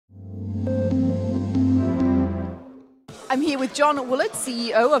I'm here with John Woolard,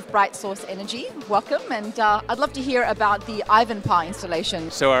 CEO of BrightSource Energy. Welcome, and I'd love to hear about the Ivanpah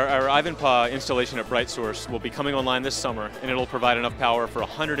installation. So our Ivanpah installation at BrightSource will be coming online this summer, and it'll provide enough power for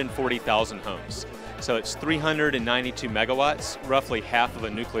 140,000 homes. So it's 392 megawatts, roughly half of a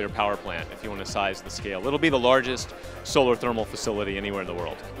nuclear power plant, if you want to size the scale. It'll be the largest solar thermal facility anywhere in the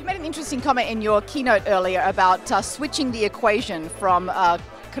world. You made an interesting comment in your keynote earlier about switching the equation from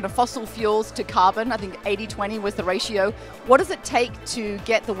kind of fossil fuels to carbon. I think 80-20 was the ratio. What does it take to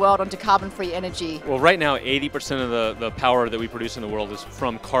get the world onto carbon-free energy? Well, right now 80% of the power that we produce in the world is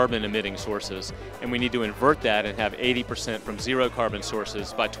from carbon-emitting sources, and we need to invert that and have 80% from zero carbon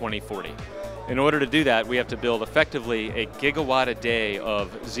sources by 2040. In order to do that, we have to build effectively a gigawatt a day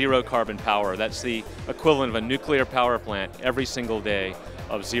of zero carbon power. That's the equivalent of a nuclear power plant every single day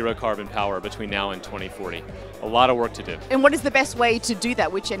of zero carbon power between now and 2040. A lot of work to do. And what is the best way to do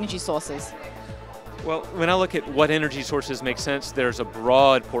that? Which energy sources? Well, when I look at what energy sources make sense, there's a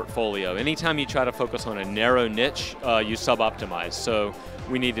broad portfolio. Anytime you try to focus on a narrow niche, you sub-optimize. So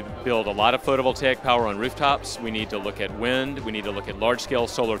we need to build a lot of photovoltaic power on rooftops. We need to look at wind. We need to look at large-scale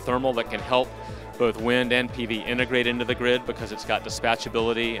solar thermal that can help both wind and PV integrate into the grid because it's got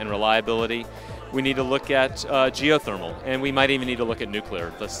dispatchability and reliability. We need to look at geothermal, and we might even need to look at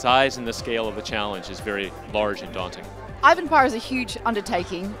nuclear. The size and the scale of the challenge is very large and daunting. Ivanpah is a huge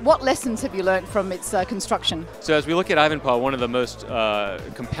undertaking. What lessons have you learned from its construction? So as we look at Ivanpah, one of the most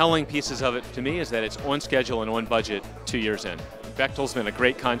compelling pieces of it to me is that it's on schedule and on budget 2 years in. Bechtel's been a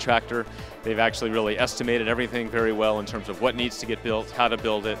great contractor. They've actually really estimated everything very well in terms of what needs to get built, how to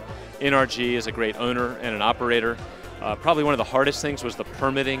build it. NRG is a great owner and an operator. Probably one of the hardest things was the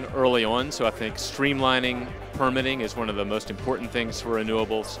permitting early on, so I think streamlining permitting is one of the most important things for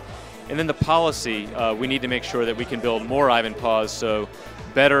renewables. And then the policy, we need to make sure that we can build more Ivanpahs, so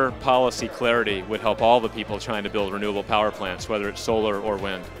better policy clarity would help all the people trying to build renewable power plants, whether it's solar or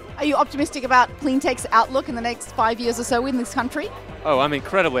wind. Are you optimistic about cleantech's outlook in the next 5 years or so in this country? Oh, I'm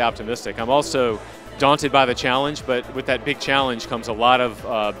incredibly optimistic. I'm also daunted by the challenge, but with that big challenge comes a lot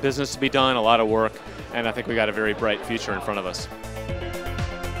of business to be done, a lot of work, and I think we got a very bright future in front of us.